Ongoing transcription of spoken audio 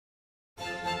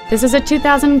This is a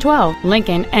 2012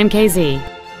 Lincoln MKZ.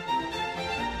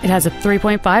 It has a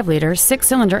 3.5-liter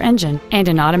six-cylinder engine and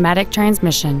an automatic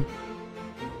transmission.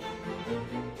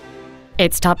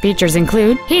 Its top features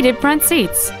include heated front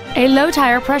seats, a low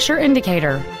tire pressure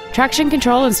indicator, traction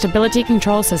control and stability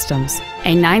control systems,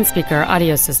 a 9-speaker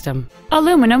audio system,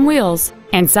 aluminum wheels,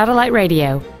 and satellite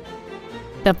radio.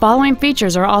 The following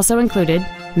features are also included: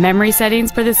 memory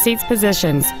settings for the seat's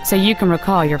positions so you can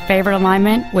recall your favorite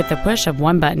alignment with the push of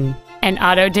one button, an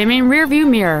auto-dimming rear-view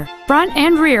mirror, front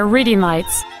and rear reading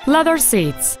lights, leather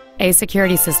seats, a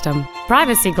security system,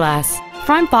 privacy glass,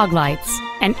 front fog lights,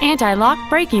 an anti-lock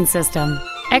braking system,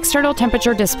 external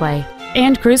temperature display,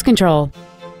 and cruise control.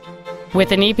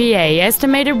 With an EPA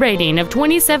estimated rating of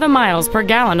 27 miles per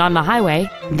gallon on the highway,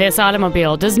 this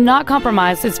automobile does not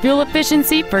compromise its fuel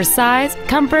efficiency for size,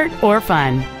 comfort, or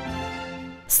fun.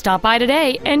 Stop by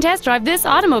today and test drive this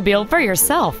automobile for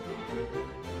yourself.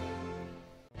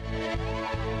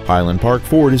 Highland Park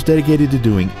Ford is dedicated to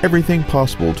doing everything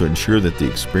possible to ensure that the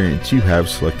experience you have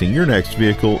selecting your next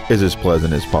vehicle is as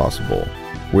pleasant as possible.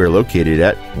 We're located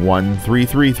at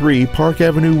 1333 Park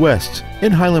Avenue West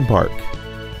in Highland Park.